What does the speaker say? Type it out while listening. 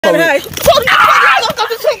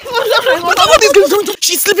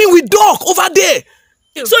She's sleeping with dog over there.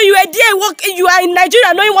 So you were there, you are in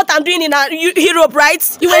Nigeria knowing what I'm doing in Europe,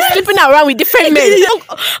 right? You were sleeping around with different men.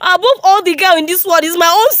 Above all, the girl in this world is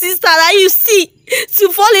my own sister that you see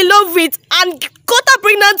to fall in love with and got her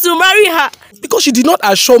pregnant to marry her. Because she did not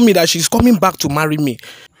assure me that she's coming back to marry me.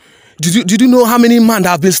 Did you know how many men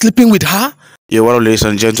have been sleeping with her? Yeah, well, ladies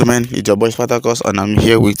and gentlemen, it's your boy Spartacus, and I'm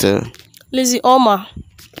here with Lizzie Oma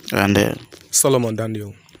and Solomon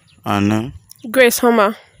Daniel and Grace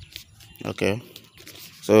Homer. Okay.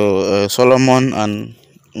 So Solomon and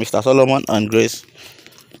Mr. Solomon and Grace,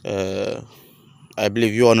 I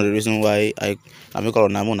believe you are one of the reasons why I'm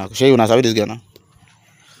calling Namuna. Shay, you know this girl now?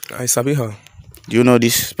 I sabi her. Do you know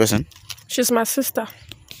this person? She's my sister.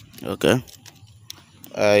 Okay.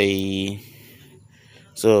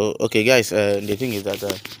 Okay, guys. The thing is that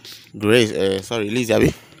Grace, Lizzie,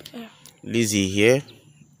 Abby. Yeah. Lizzie here.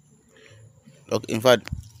 Okay, in fact,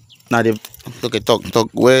 now they talk.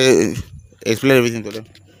 Where explain everything to them.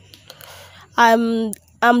 I'm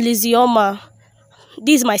Lizzie Oma.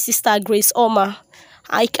 This is my sister Grace Oma.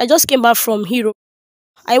 I just came back from Europe.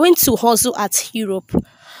 I went to hustle at Europe.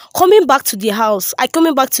 Coming back to the house,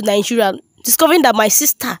 coming back to Nigeria, discovering that my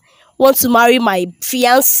sister wants to marry my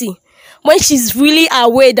fiancé. When she's really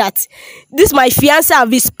aware that this my fiancé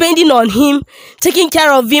have been spending on him, taking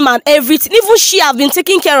care of him and everything. Even she have been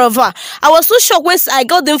taking care of her. I was so shocked when I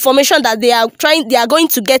got the information that they are going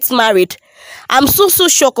to get married. I'm so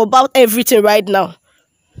shocked about everything right now.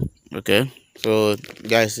 Okay, so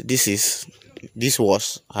guys, this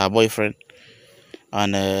was her boyfriend,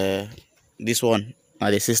 and this one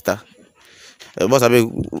the sister. Boss,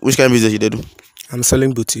 which kind of business you do? I'm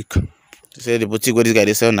selling boutique. Say the boutique where this guy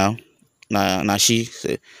they sell now. Now she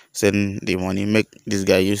send the money, make this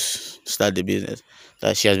guy start the business.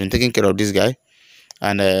 That she has been taking care of this guy,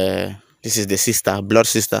 and this is the sister, blood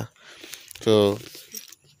sister. So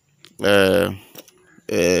Grace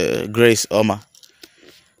Oma,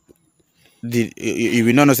 you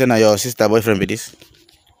will not know that your sister boyfriend with this?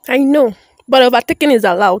 I know, but overtaking is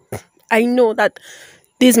allowed. I know that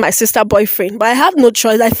this is my sister boyfriend, but I have no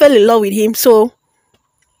choice. I fell in love with him, so.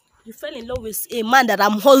 You fell in love with a man that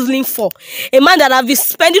I'm hustling for. A man that I've been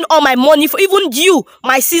spending all my money for. Even you,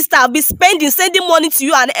 my sister, I've been sending money to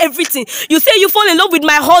you and everything. You say you fall in love with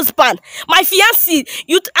my husband, my fiancé.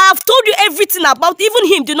 I've told you everything about even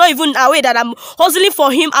him. Do not even aware that I'm hustling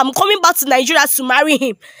for him. I'm coming back to Nigeria to marry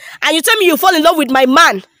him. And you tell me you fall in love with my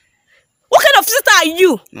man. What kind of sister are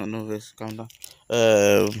you? No, Grace, calm down.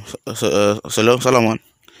 Solomon.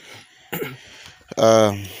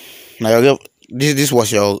 Now your girl. This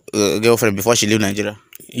was your girlfriend before she left Nigeria?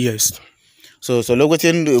 Yes. So look,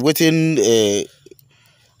 waiting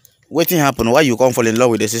happen. Why you can't fall in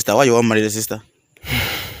love with the sister? Why you want to marry the sister?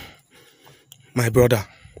 My brother,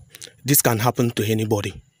 this can happen to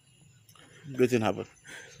anybody. Waiting happen.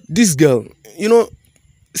 This girl,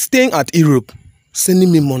 staying at Europe,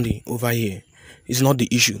 sending me money over here is not the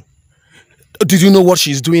issue. Did you know what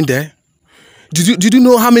she's doing there? Did you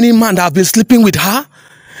know how many men have been sleeping with her?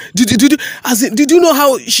 Did you know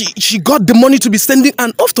how she got the money to be sending?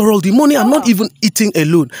 And after all, the money I'm not even eating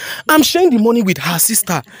alone. I'm sharing the money with her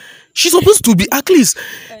sister. She's supposed to be, at least,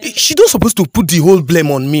 she's not supposed to put the whole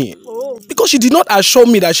blame on me. Because she did not assure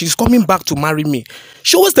me that she's coming back to marry me.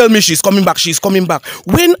 She always tells me she's coming back.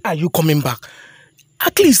 When are you coming back?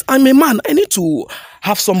 At least I'm a man. I need to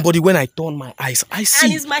have somebody when I turn my eyes. I see.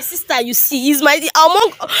 And it's my sister, you see.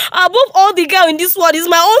 Above all, the girl in this world is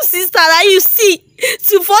my own sister that you see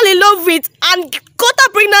to fall in love with and got her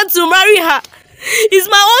pregnant to marry her. It's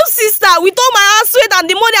my own sister. With all my house sweat and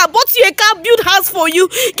the money, I bought you a car, build house for you,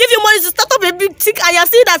 give you money to start up a big thing, and you're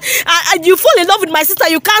saying that you fall in love with my sister,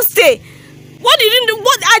 you can't stay. What did you do?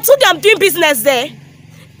 I told you I'm doing business there.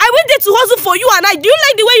 I went there to hustle for you and I. Do you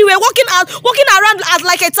like the way you were walking around as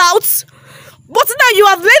like a tout? But now you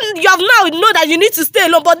have now know that you need to stay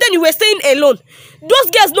alone, but then you were staying alone.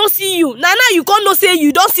 Those girls don't see you. Now you can't no say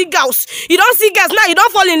you don't see girls. You don't see girls. Now you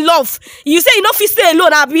don't fall in love. You say you don't feel stay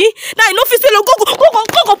alone, Abby. Now you don't feel stay alone. Go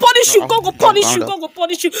punish you. Go punish you. Go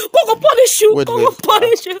punish you. Go punish you. Go punish you. Go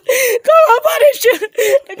punish you.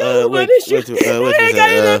 Go punish you.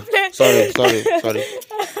 Sorry.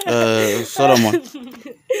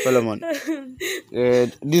 Solomon.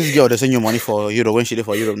 This girl they send you money for Europe when she there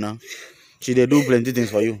for Europe now. She they do plenty things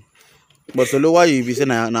for you. But so why you be saying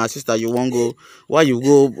na sister you won't go? Why you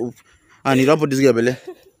go and you don't put this girl belly?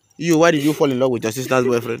 Why did you fall in love with your sister's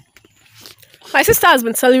boyfriend? My sister has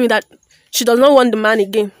been telling me that she does not want the man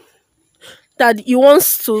again. That he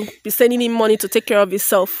wants to be sending him money to take care of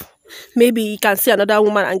himself. Maybe he can see another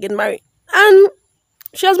woman and get married. And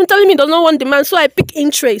She has been telling me does not want the man, so I pick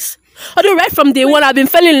interest. Although right from day one, I've been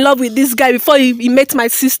falling in love with this guy before he met my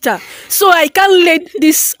sister. So I can't let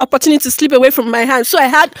this opportunity slip away from my hands. So I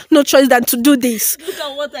had no choice than to do this. Look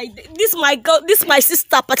at what I did. This my girl, this my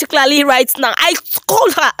sister particularly right now. I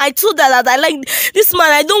called her. I told her that I like this man.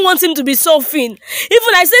 I don't want him to be suffering.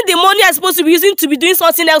 Even I sent the money I'm supposed to be using to be doing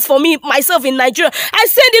something else for me, myself in Nigeria. I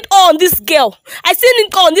send it all on this girl. I send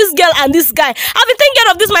it all on this girl and this guy. I've been taking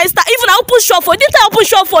care of this my sister. Even I open shop for you. Didn't I open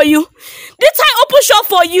shop for you? Didn't I open shop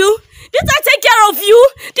for you? Didn't I take care of you?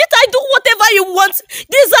 Didn't I do whatever you want?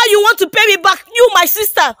 This is how you want to pay me back. You, my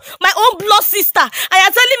sister, my own blood sister. And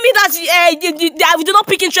you're telling me that I do not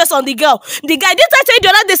pick interest on the girl. The guy, didn't I tell you the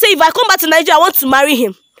other day, say if I come back to Nigeria, I want to marry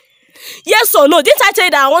him? Yes or no? Didn't I tell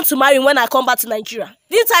you that I want to marry him when I come back to Nigeria?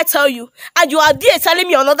 Didn't I tell you? And you are there telling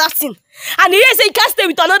me another thing. And he say you can't stay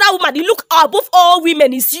with another woman. You look above all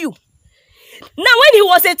women is you. Now, when he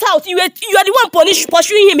was a tout, you are the one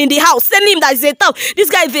pursuing him in the house, telling him that he's a tout. This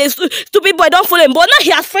guy is a stupid boy, don't follow him. But now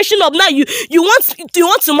he has freshened up. Now you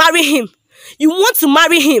want to marry him. You want to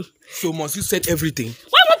marry him. So must you set everything?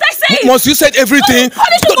 Why won't I say it? Must you set everything?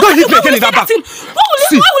 Don't hit me again in that back.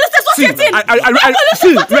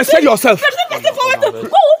 See, respect yourself. Go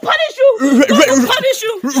punish you. Punish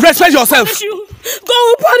you. Respect yourself. Go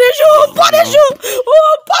punish you. Punish you.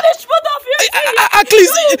 Punish both of you. At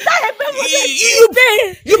least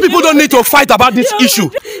you people don't need to fight about this issue.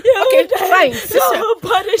 Okay, fine. Sister.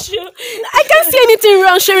 Punish you. I can't see anything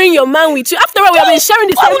wrong sharing your man with you. After all, we have been sharing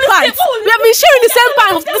the same pants. We have been sharing the same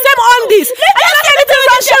pants, the same undies. I can't see anything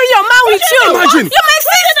wrong sharing your man with you. Imagine. You're my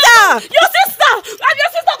sister. Your sister. And your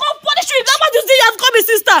sister go punish you. If that man you say you have called me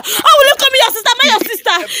sister. How will you call me your sister? I'm your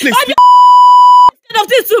sister. Please. Of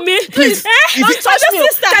this to me. Please. Don't touch me. Can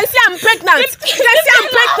you see I'm pregnant? Can you see I'm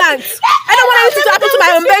pregnant? I don't want anything to happen to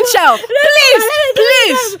my unborn child. Please.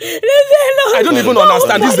 I don't even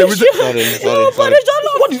understand. This is the reason. Sorry.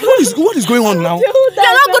 What is going on now?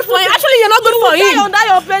 You're not good for him. Actually, you're not good for him.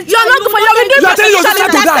 You're not good for him. You are telling your sister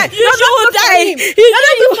to die. You're not good for him. You're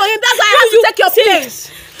not good for him. That's why I have to take your place.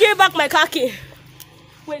 Give back my khaki.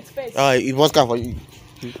 Wait first. It was car for you.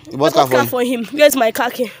 It was Car car for him. Where's my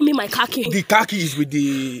khaki? Give me my khaki. The khaki is with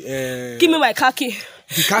the. Give me my khaki.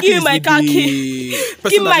 The khaki Give me is my with khaki. the person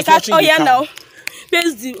Give me that my is khaki. watching Oh the yeah, car. now.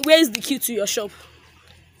 Where's the key to your shop?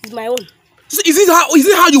 It's my own. So is it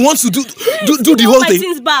how you want to do the whole My thing?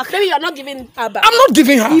 things back. Maybe you're not giving her back. I'm not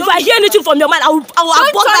giving her. If I hear anything from your mind, I will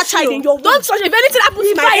abort that child in your womb. Don't touch me. If anything happens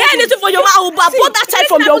to If my I hear baby, anything from your mind, I will abort that child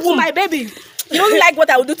from your womb. my baby. You don't like what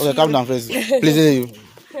I will do to Okay, you. calm down, please.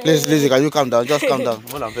 Please, can you calm down? Just calm down.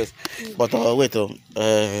 Hold on, please. But wait,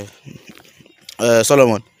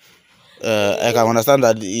 Solomon. I can understand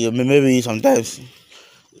that maybe sometimes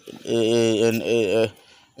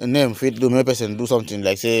a name fit do me person do something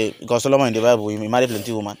like say because Solomon in the Bible he married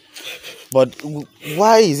plenty women. But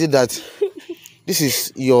why is it that this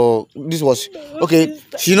was okay?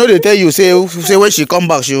 She know they tell you say when she come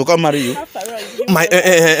back she will come marry you. My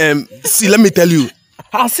see, let me tell you,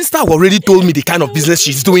 her sister already told me the kind of business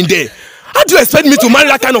she's doing there. How do you expect me to marry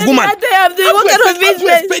that kind of woman? What kind of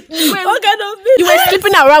business? What kind of business? You were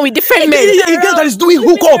sleeping around with different men. A girl that is doing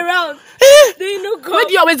hookup. Where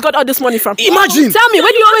do you always got all this money from? Imagine. Tell me,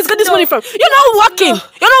 where do you always get this money from? You're not working.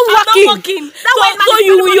 You're not working.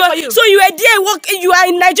 So you are there working. You are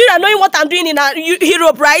in Nigeria knowing what I'm doing in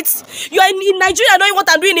Europe, right? You are in Nigeria knowing what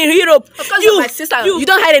I'm doing in Europe. Because you're my sister. You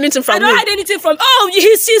don't hide anything from me. I don't hide anything from. Oh,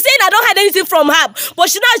 she's saying I don't hide anything from her, but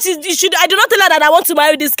I do not tell her that I want to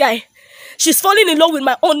marry this guy. She's falling in love with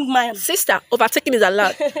my own man. Sister, overtaking is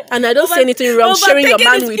allowed. And I don't see anything wrong sharing your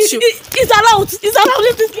man with you. It's allowed. It's allowed.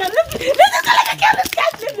 Leave this girl. Leave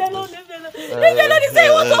me alone. Leave me alone. He said he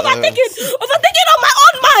wants to overtaking on my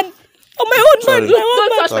own man. On my own man.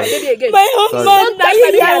 Don't touch my baby again. My own man.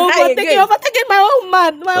 Overtaking my own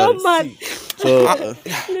man. My own man.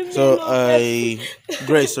 So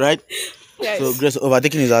Grace, right? Yes. So Grace,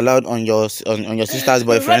 overtaking is allowed on your sister's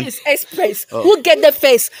boyfriend. The road is express. Who get the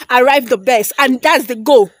first, arrive the best, and that's the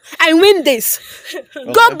goal. I win this.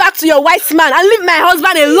 Go back to your white man and leave my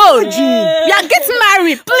husband alone. We are getting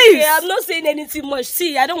married, please. Okay, I'm not saying anything much.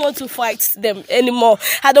 See, I don't want to fight them anymore.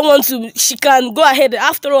 I don't want to. She can go ahead.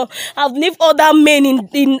 After all, I've lived other men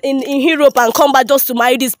in Europe and come back just to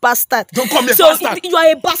marry this bastard. Don't call me a bastard. You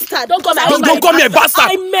are a bastard. Don't call me a Don't call me a bastard.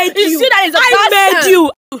 I made you. You see that is a I bastard. made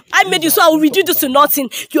you. I made you, so I will reduce this to nothing.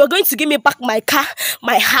 You are going to give me back my car,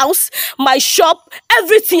 my house, my shop,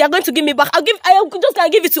 everything. You are going to give me back. I am just gonna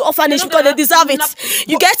give it to orphanage because they deserve it.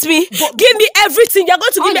 You get me? Give me everything. You are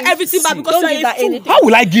going to give me everything back because you are a fool. How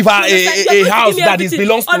will I give her a house that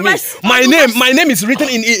belongs to me? My name is written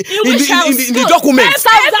in the document. Is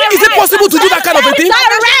it possible to do that kind of a thing?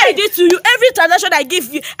 I did to you. Every transaction I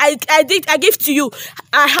give you, I give to you.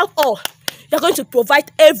 I have all. You're going to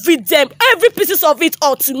provide every pieces of it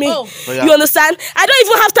all to me. Oh, yeah. You understand? I don't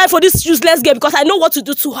even have time for this useless girl because I know what to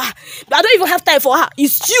do to her. But I don't even have time for her.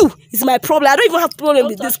 It's you. It's my problem. I don't even have problem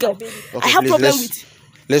with this girl. Okay, I have problem with.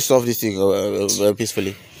 Let's solve this thing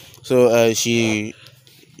peacefully. So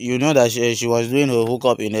you know that she was doing a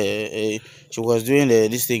hookup in she was doing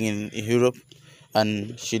this thing in Europe,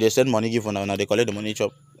 and they send money give her now they collect the money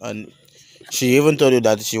chop, and she even told you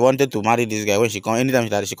that she wanted to marry this guy when she anytime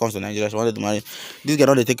that she comes to Nigeria, she wanted to marry this guy.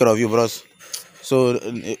 Don't they take care of you, bros? So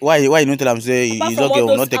why you don't tell him say he's okay,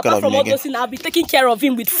 will not take care of him again? I'll be taking care of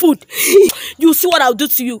him with food. You see what I'll do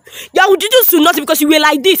to you. Yeah, I will do to nothing because you were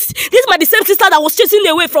like this. This is my the same sister that was chasing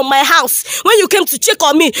away from my house. When you came to check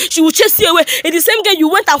on me, she would chase you away. It's the same girl you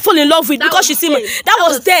went and fall in love with because she see me. That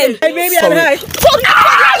was then. Hey, baby, I'm right.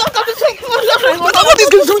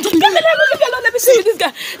 Let me see you, this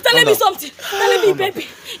guy. Tell me something. Tell me, baby.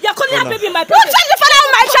 You're calling her baby my baby. Don't tell the father of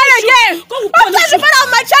my child again. Don't tell the father of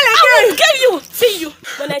my child again. I will give you. See you.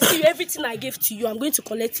 When I see you, everything I gave to you, I'm going to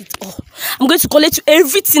collect it all. I'm going to collect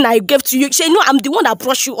everything I gave to you. Say, no, I'm the one that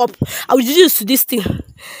brought you up. I will reduce to this thing.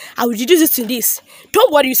 I will reduce it to this.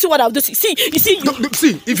 Don't worry, you see what I'll do to you. See, you see.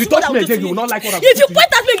 See, if you touch me again, you will not like what I'm doing. If you point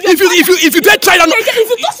at me, if you dare try that, if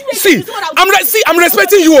you touch me see, again, I'm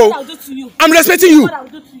respecting you. I'm respecting you.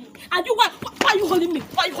 And you, why are you holding me?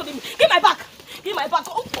 Why are you holding me? Give my back. Give my back.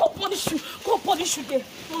 Go punish you. Go punish you there.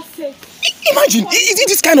 Don't say. Imagine, is it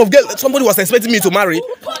this kind of girl somebody was expecting me to marry?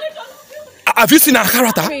 Have you seen her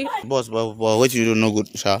character? Boss, but what you do no good,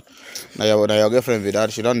 sir. Now your girlfriend with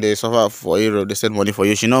that, she don't they suffer for you, they send money for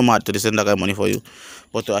you. She not mad to send that kind of money for you.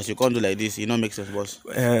 But as you can't do like this, it don't make sense, boss.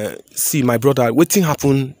 See, my brother, what thing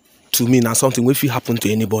happen to me now something if it happen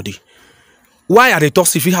to anybody. Why are they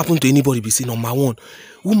talks if it happen to anybody be seen on my own?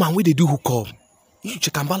 Woman, where they do hook up? You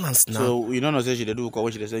check and balance now. So you don't know say she they do hook up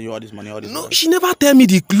when she they send you all this money, all this. No, she never tell me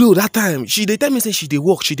the clue that time. They tell me say she they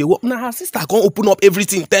work. Now her sister can't open up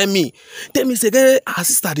everything. Tell me say her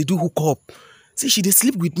sister they do hook up. See she they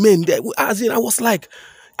sleep with men. As in, I was like,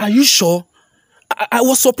 are you sure? I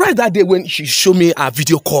was surprised that day when she showed me a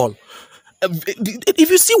video call.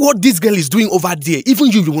 If you see what this girl is doing over there, even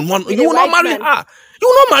you will not marry her. You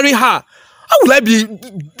will not marry her. How will I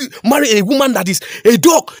marry a woman that is a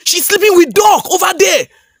dog? She's sleeping with dog over there.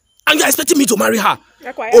 And you're expecting me to marry her?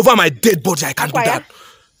 Over my dead body, I can't do that.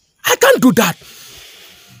 I can't do that.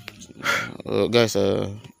 Guys,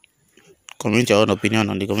 comment your own opinion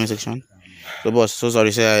on the comment section. So boss, so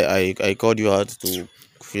sorry say I called you out to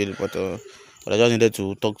feel, but I just needed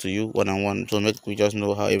to talk to you one-on-one to make we just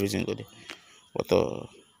know how everything goes. But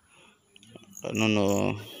I don't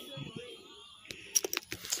know.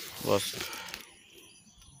 Boss,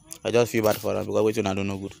 I just feel bad for her because waiting I don't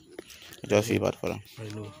know good. I just feel bad for her. I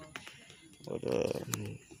know. But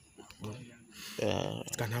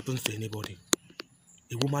it can happen to anybody.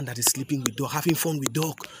 A woman that is sleeping with dog, having fun with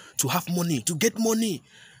dog, to have money, to get money.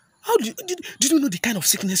 How do you know the kind of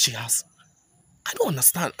sickness she has? I don't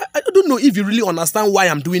understand. I don't know if you really understand why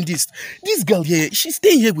I'm doing this. This girl here, she's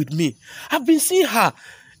staying here with me. I've been seeing her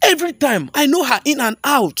every time. I know her in and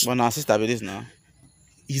out. But her sister be this now.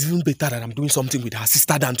 It's even better that I'm doing something with her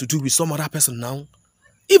sister than to do with some other person now.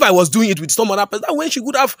 If I was doing it with some other person, that way she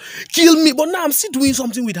would have killed me. But now I'm still doing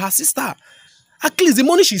something with her sister. At least the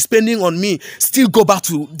money she's spending on me still go back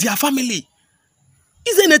to their family.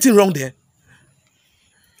 Is there anything wrong there?